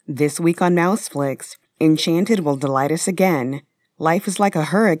This week on Mouseflix, Enchanted will delight us again. Life is like a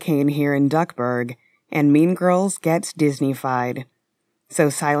hurricane here in Duckburg, and Mean Girls gets Disney-fied. So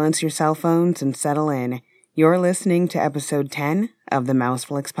silence your cell phones and settle in. You're listening to episode 10 of the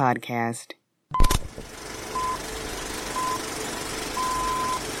Mouseflix podcast.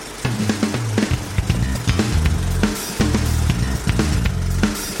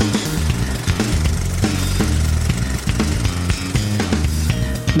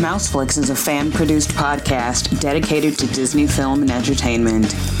 Mouseflix is a fan-produced podcast dedicated to Disney film and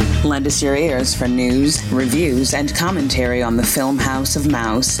entertainment. Lend us your ears for news, reviews, and commentary on the film House of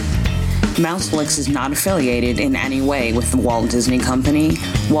Mouse. Mouseflix is not affiliated in any way with the Walt Disney Company,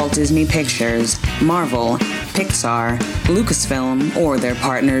 Walt Disney Pictures, Marvel, Pixar, Lucasfilm, or their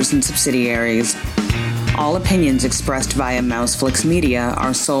partners and subsidiaries. All opinions expressed via Mouseflix Media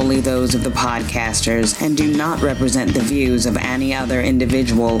are solely those of the podcasters and do not represent the views of any other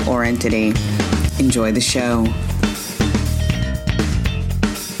individual or entity. Enjoy the show.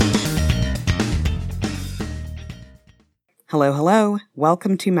 Hello.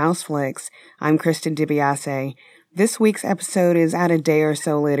 Welcome to Mouseflix. I'm Kristen DiBiase. This week's episode is out a day or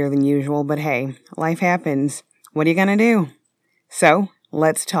so later than usual, but hey, life happens. What are you gonna do? So,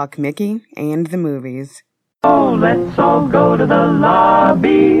 let's talk Mickey and the movies. Oh, let's all go to the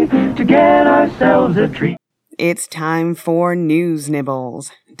lobby to get ourselves a treat. It's time for News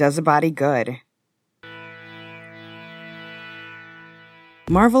Nibbles. Does a body good.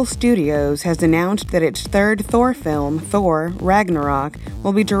 Marvel Studios has announced that its third Thor film, Thor: Ragnarok,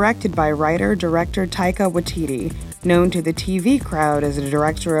 will be directed by writer-director Taika Waititi, known to the TV crowd as the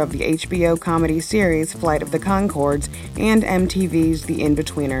director of the HBO comedy series Flight of the Conchords and MTV's The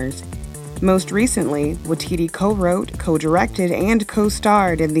In-Betweeners. Most recently, Waititi co-wrote, co-directed, and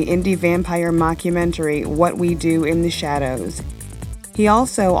co-starred in the indie vampire mockumentary What We Do in the Shadows. He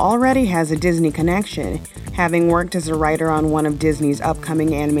also already has a Disney connection, having worked as a writer on one of Disney's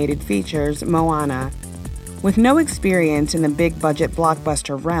upcoming animated features, Moana. With no experience in the big-budget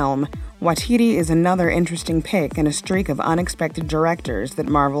blockbuster realm, Waititi is another interesting pick in a streak of unexpected directors that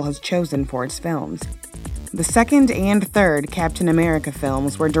Marvel has chosen for its films. The second and third Captain America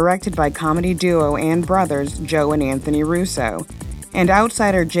films were directed by comedy duo and brothers Joe and Anthony Russo, and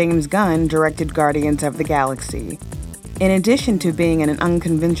outsider James Gunn directed Guardians of the Galaxy. In addition to being an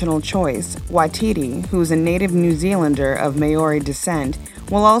unconventional choice, Waititi, who's a native New Zealander of Maori descent,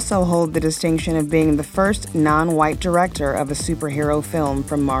 will also hold the distinction of being the first non-white director of a superhero film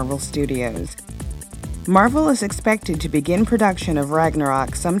from Marvel Studios. Marvel is expected to begin production of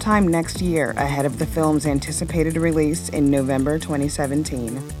Ragnarok sometime next year ahead of the film's anticipated release in November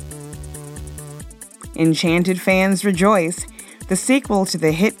 2017. Enchanted fans rejoice! The sequel to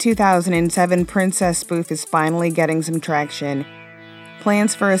the hit 2007 princess spoof is finally getting some traction.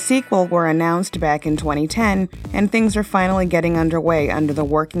 Plans for a sequel were announced back in 2010, and things are finally getting underway under the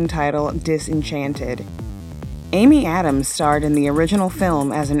working title Disenchanted. Amy Adams starred in the original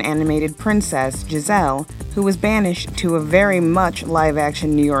film as an animated princess, Giselle, who was banished to a very much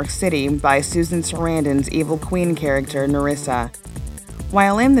live-action New York City by Susan Sarandon's evil queen character, Nerissa.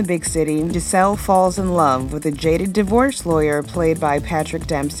 While in the big city, Giselle falls in love with a jaded divorce lawyer played by Patrick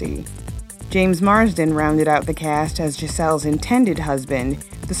Dempsey. James Marsden rounded out the cast as Giselle's intended husband,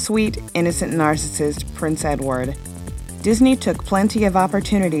 the sweet, innocent narcissist Prince Edward. Disney took plenty of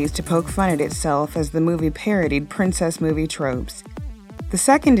opportunities to poke fun at itself as the movie parodied princess movie tropes. The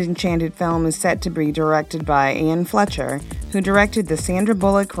second Enchanted film is set to be directed by Anne Fletcher, who directed the Sandra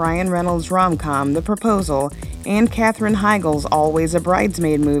Bullock-Ryan Reynolds rom-com The Proposal and Katherine Heigl's Always a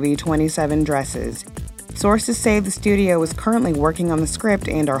Bridesmaid movie 27 Dresses. Sources say the studio is currently working on the script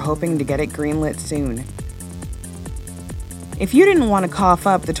and are hoping to get it greenlit soon. If you didn't want to cough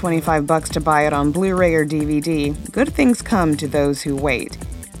up the $25 to buy it on Blu-ray or DVD, good things come to those who wait.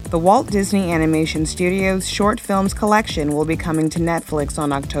 The Walt Disney Animation Studios Short Films Collection will be coming to Netflix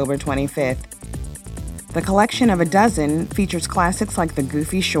on October 25th. The collection of a dozen features classics like the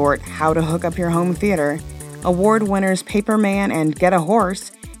goofy short How to Hook Up Your Home Theater, award winners Paper Man and Get a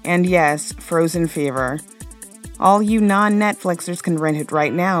Horse, and yes, Frozen Fever. All you non-Netflixers can rent it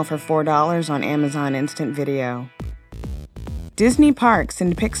right now for $4 on Amazon Instant Video. Disney Parks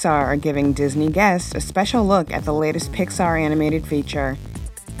and Pixar are giving Disney guests a special look at the latest Pixar animated feature.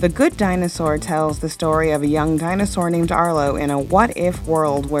 The Good Dinosaur tells the story of a young dinosaur named Arlo in a what-if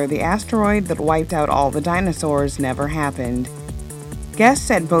world where the asteroid that wiped out all the dinosaurs never happened.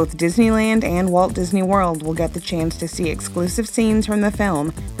 Guests at both Disneyland and Walt Disney World will get the chance to see exclusive scenes from the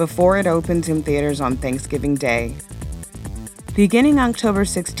film before it opens in theaters on Thanksgiving Day. Beginning October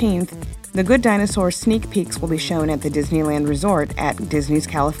 16th, The Good Dinosaur sneak peeks will be shown at the Disneyland Resort at Disney's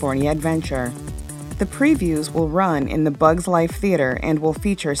California Adventure. The previews will run in the Bugs Life Theater and will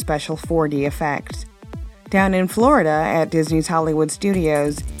feature special 4D effects. Down in Florida at Disney's Hollywood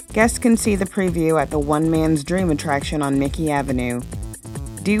Studios, guests can see the preview at the One Man's Dream attraction on Mickey Avenue.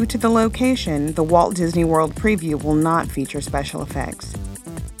 Due to the location, the Walt Disney World preview will not feature special effects.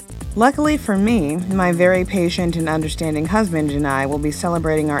 Luckily for me, my very patient and understanding husband and I will be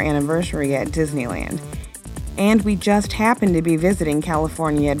celebrating our anniversary at Disneyland. And we just happen to be visiting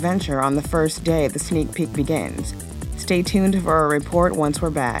California Adventure on the first day the sneak peek begins. Stay tuned for a report once we're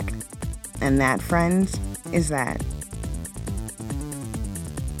back. And that, friends, is that.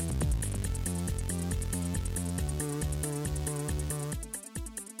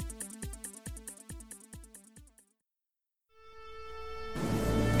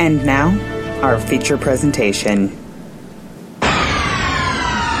 And now, our feature presentation.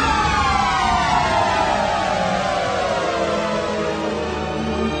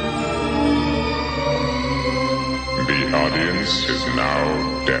 The audience is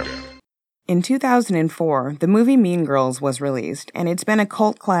now deaf. In 2004, the movie Mean Girls was released, and it's been a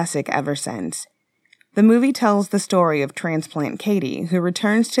cult classic ever since. The movie tells the story of transplant Katie, who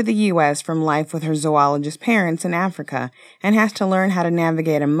returns to the U.S. from life with her zoologist parents in Africa and has to learn how to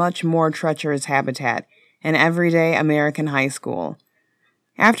navigate a much more treacherous habitat, an everyday American high school.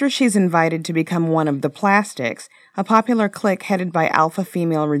 After she's invited to become one of the Plastics, a popular clique headed by alpha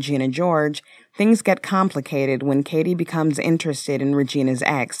female Regina George, things get complicated when Katie becomes interested in Regina's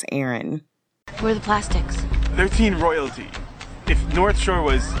ex, Aaron. We're the Plastics. They're teen royalty. If North Shore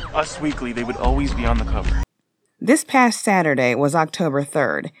was Us Weekly, they would always be on the cover. This past Saturday was October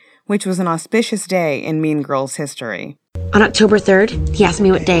 3rd, which was an auspicious day in Mean Girls history. On October 3rd, he asked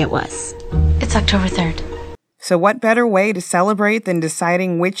me what day it was. It's October 3rd. So what better way to celebrate than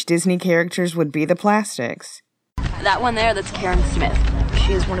deciding which Disney characters would be the Plastics? That one there, that's Karen Smith.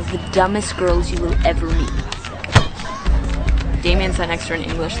 She is one of the dumbest girls you will ever meet. Damien sat next to her in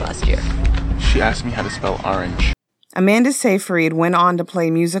English last year. She asked me how to spell orange. Amanda Seyfried went on to play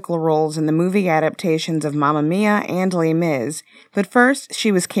musical roles in the movie adaptations of Mamma Mia and Les Mis, but first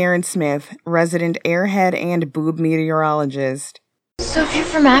she was Karen Smith, resident airhead and boob meteorologist. So if you're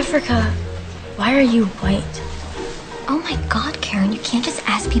from Africa, why are you white? Oh my god, Karen, you can't just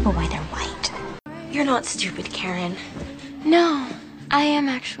ask people why they're white. You're not stupid, Karen. No, I am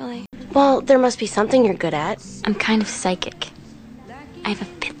actually. Well, there must be something you're good at. I'm kind of psychic. I have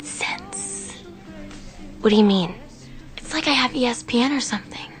a fifth sense. What do you mean? It's like I have ESPN or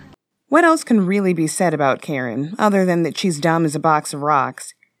something. What else can really be said about Karen, other than that she's dumb as a box of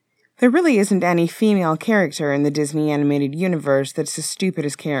rocks? There really isn't any female character in the Disney animated universe that's as stupid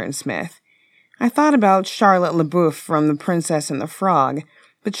as Karen Smith. I thought about Charlotte LaBeouf from The Princess and the Frog,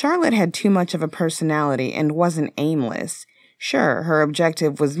 but Charlotte had too much of a personality and wasn't aimless. Sure, her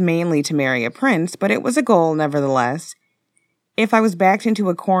objective was mainly to marry a prince, but it was a goal nevertheless. If I was backed into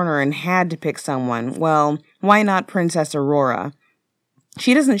a corner and had to pick someone, well, why not Princess Aurora?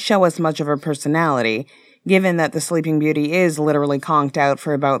 She doesn't show us much of her personality, given that the Sleeping Beauty is literally conked out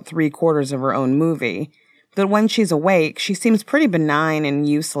for about 3/4 of her own movie. But when she's awake, she seems pretty benign and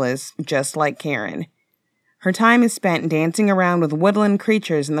useless, just like Karen. Her time is spent dancing around with woodland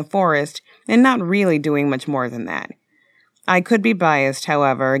creatures in the forest and not really doing much more than that. I could be biased,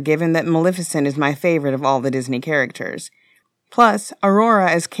 however, given that Maleficent is my favorite of all the Disney characters. Plus, Aurora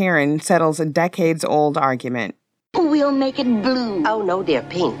as Karen settles a decades-old argument. We'll make it blue. Oh, no, dear,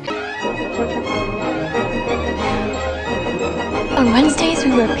 pink. On Wednesdays,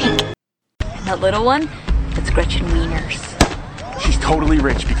 we wear pink. And that little one, that's Gretchen Wieners. She's totally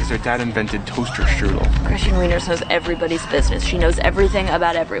rich because her dad invented toaster strudel. Gretchen Wieners knows everybody's business. She knows everything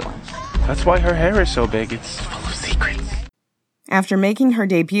about everyone. That's why her hair is so big. It's full of secrets. After making her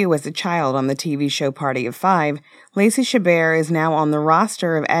debut as a child on the TV show Party of Five, Lacey Chabert is now on the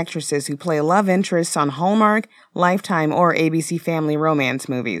roster of actresses who play love interests on Hallmark, Lifetime, or ABC Family romance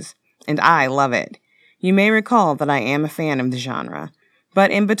movies. And I love it. You may recall that I am a fan of the genre.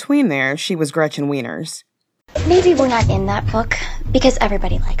 But in between there, she was Gretchen Wieners. Maybe we're not in that book because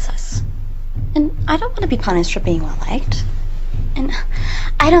everybody likes us. And I don't want to be punished for being well-liked. And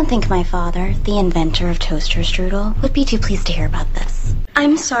I don't think my father, the inventor of toaster strudel, would be too pleased to hear about this.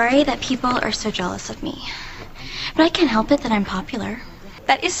 I'm sorry that people are so jealous of me. But I can't help it that I'm popular.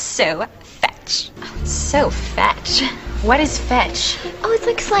 That is so fetch. Oh, it's so fetch. What is fetch? Oh, it's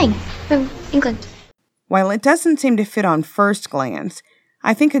like slang from England. While it doesn't seem to fit on first glance,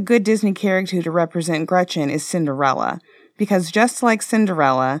 I think a good Disney character to represent Gretchen is Cinderella, because just like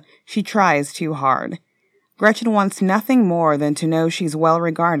Cinderella, she tries too hard. Gretchen wants nothing more than to know she's well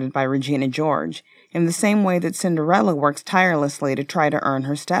regarded by Regina George, in the same way that Cinderella works tirelessly to try to earn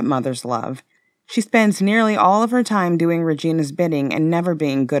her stepmother's love. She spends nearly all of her time doing Regina's bidding and never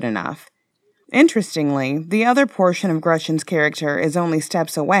being good enough. Interestingly, the other portion of Gretchen's character is only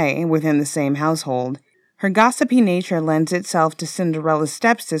steps away within the same household. Her gossipy nature lends itself to Cinderella's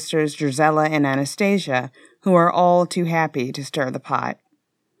stepsisters Drizella and Anastasia, who are all too happy to stir the pot.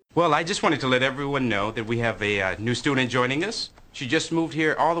 Well, I just wanted to let everyone know that we have a new student joining us. She just moved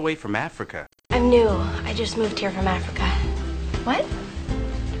here all the way from Africa. I'm new. I just moved here from Africa. What?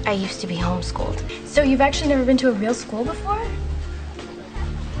 I used to be homeschooled. So you've actually never been to a real school before?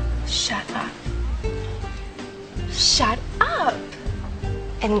 Shut up. Shut up!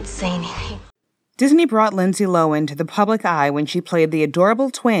 I didn't say anything. Disney brought Lindsay Lohan to the public eye when she played the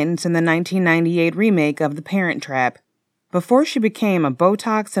adorable twins in the 1998 remake of The Parent Trap. Before she became a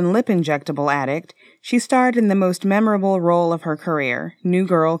Botox and lip injectable addict, she starred in the most memorable role of her career, new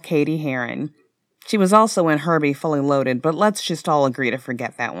girl Katie Heron. She was also in Herbie Fully Loaded, but let's just all agree to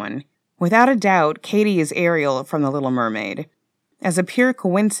forget that one. Without a doubt, Katie is Ariel from The Little Mermaid. As a pure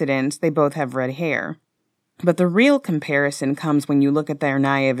coincidence, they both have red hair. But the real comparison comes when you look at their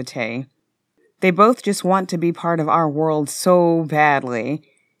naivete. They both just want to be part of our world so badly.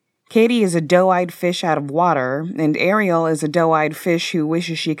 Katie is a doe-eyed fish out of water, and Ariel is a doe-eyed fish who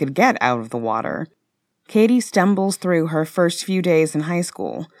wishes she could get out of the water. Katie stumbles through her first few days in high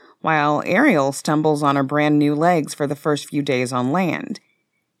school, while Ariel stumbles on her brand new legs for the first few days on land.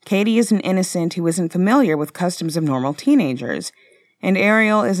 Katie is an innocent who isn't familiar with customs of normal teenagers, and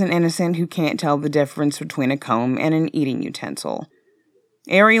Ariel is an innocent who can't tell the difference between a comb and an eating utensil.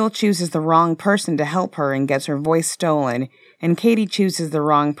 Ariel chooses the wrong person to help her and gets her voice stolen, and Katie chooses the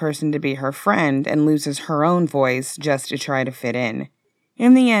wrong person to be her friend and loses her own voice just to try to fit in.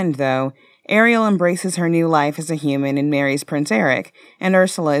 In the end, though, Ariel embraces her new life as a human and marries Prince Eric, and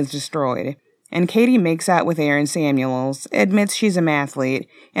Ursula is destroyed. And Katie makes out with Aaron Samuels, admits she's a mathlete,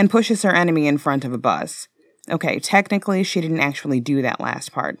 and pushes her enemy in front of a bus. Okay, technically she didn't actually do that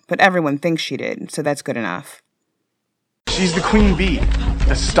last part, but everyone thinks she did, so that's good enough. She's the queen bee,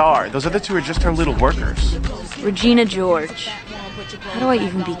 the star. Those other two are just her little workers. Regina George. How do I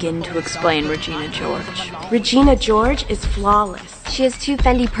even begin to explain Regina George? Regina George is flawless. She has 2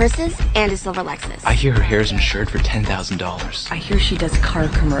 Fendi purses and a silver Lexus. I hear her hair's insured for $10,000. I hear she does car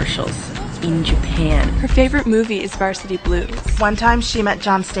commercials in Japan. Her favorite movie is Varsity Blues. One time she met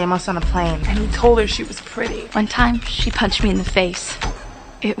John Stamos on a plane, and he told her she was pretty. One time she punched me in the face.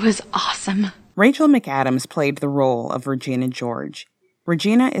 It was awesome. Rachel McAdams played the role of Regina George.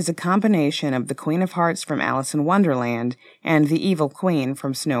 Regina is a combination of the Queen of Hearts from Alice in Wonderland and the Evil Queen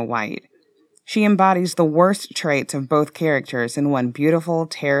from Snow White. She embodies the worst traits of both characters in one beautiful,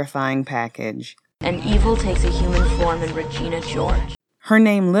 terrifying package. And evil takes a human form in Regina George. Her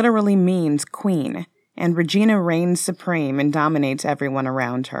name literally means queen, and Regina reigns supreme and dominates everyone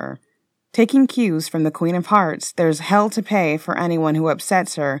around her. Taking cues from the Queen of Hearts, there's hell to pay for anyone who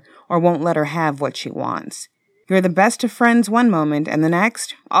upsets her or won't let her have what she wants. You're the best of friends one moment, and the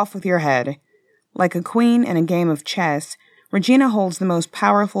next, off with your head. Like a queen in a game of chess, Regina holds the most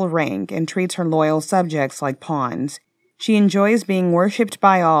powerful rank and treats her loyal subjects like pawns. She enjoys being worshipped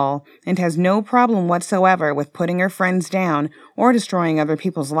by all and has no problem whatsoever with putting her friends down or destroying other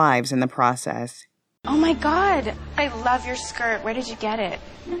people's lives in the process. Oh my god, I love your skirt. Where did you get it?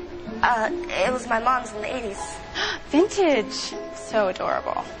 It was my mom's in the 80s. Vintage. So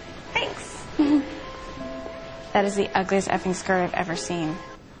adorable. Thanks. That is the ugliest effing skirt I've ever seen.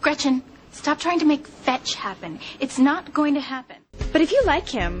 Gretchen, stop trying to make fetch happen. It's not going to happen. But if you like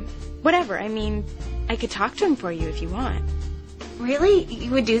him, whatever. I mean, I could talk to him for you if you want. Really? You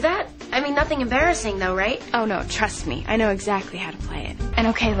would do that? I mean, nothing embarrassing though, right? Oh no, trust me. I know exactly how to play it. And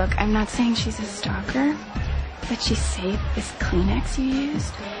okay, look, I'm not saying she's a stalker, but she saved this Kleenex you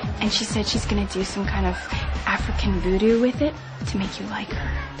used, and she said she's gonna do some kind of African voodoo with it to make you like her.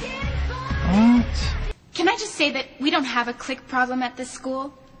 What? Can I just say that we don't have a clique problem at this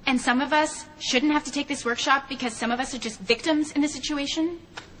school? And some of us shouldn't have to take this workshop because some of us are just victims in the situation?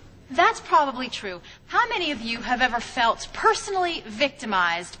 That's probably true. How many of you have ever felt personally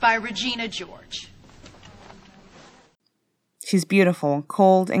victimized by Regina George? She's beautiful,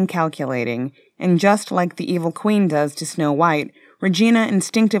 cold, and calculating, and just like the evil queen does to Snow White, Regina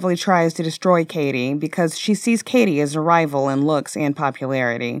instinctively tries to destroy Katie because she sees Katie as a rival in looks and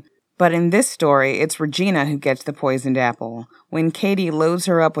popularity. But in this story, it's Regina who gets the poisoned apple, when Katie loads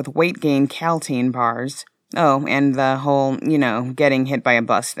her up with weight gain Caltine bars. Oh, and the whole, getting hit by a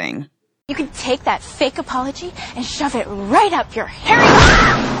bus thing. You can take that fake apology and shove it right up your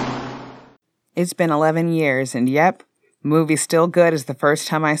hairy... It's been 11 years, and yep, the movie's still good as the first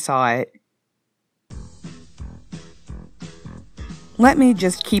time I saw it. Let me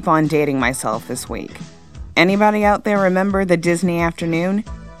just keep on dating myself this week. Anybody out there remember the Disney afternoon?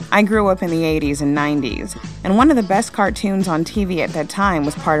 I grew up in the 80s and 90s, and one of the best cartoons on TV at that time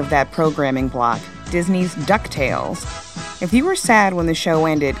was part of that programming block, Disney's DuckTales. If you were sad when the show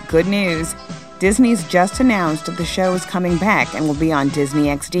ended, good news. Disney's just announced that the show is coming back and will be on Disney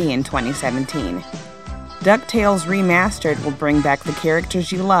XD in 2017. DuckTales Remastered will bring back the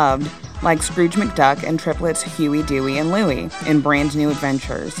characters you loved, like Scrooge McDuck and triplets Huey, Dewey, and Louie, in brand new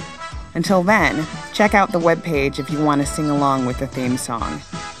adventures. Until then, check out the webpage if you want to sing along with the theme song.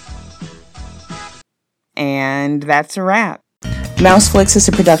 And that's a wrap. Mouseflix is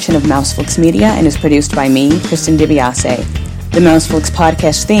a production of Mouseflix Media and is produced by me, Kristen DiBiase. The Mouseflix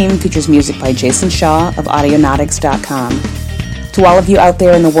podcast theme features music by Jason Shaw of Audionautics.com. To all of you out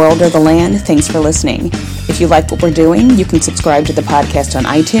there in the world or the land, thanks for listening. If you like what we're doing, you can subscribe to the podcast on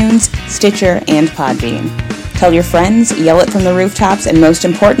iTunes, Stitcher, and Podbean. Tell your friends, yell it from the rooftops, and most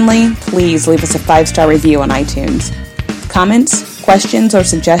importantly, please leave us a 5-star review on iTunes. Comments, questions, or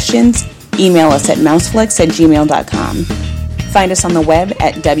suggestions? Email us at mouseflix@gmail.com. Find us on the web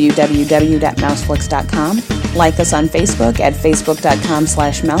at www.mouseflix.com. Like us on Facebook at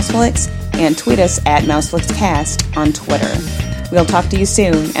facebook.com/mouseflix, and tweet us at mouseflixcast on Twitter. We'll talk to you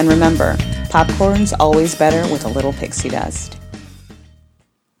soon, and remember, popcorn's always better with a little pixie dust.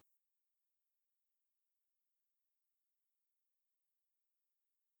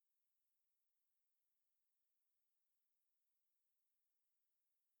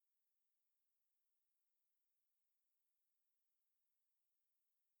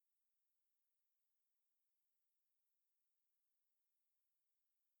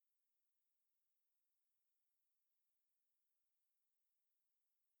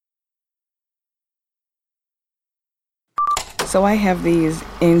 So I have these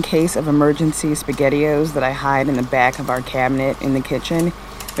in case of emergency SpaghettiOs that I hide in the back of our cabinet in the kitchen.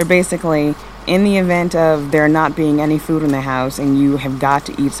 They're basically, in the event of there not being any food in the house and you have got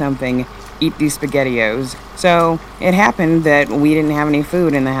to eat something, eat these SpaghettiOs. So it happened that we didn't have any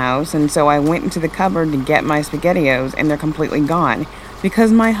food in the house, and so I went into the cupboard to get my SpaghettiOs, and they're completely gone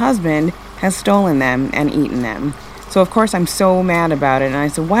because my husband has stolen them and eaten them. So of course I'm so mad about it, and I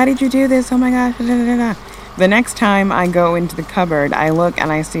said, "Why did you do this? Oh my gosh, da, da, da, da." The next time I go into the cupboard, I look and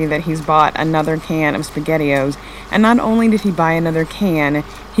I see that he's bought another can of SpaghettiOs. And not only did he buy another can,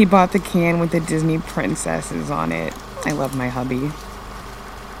 he bought the can with the Disney princesses on it. I love my hubby.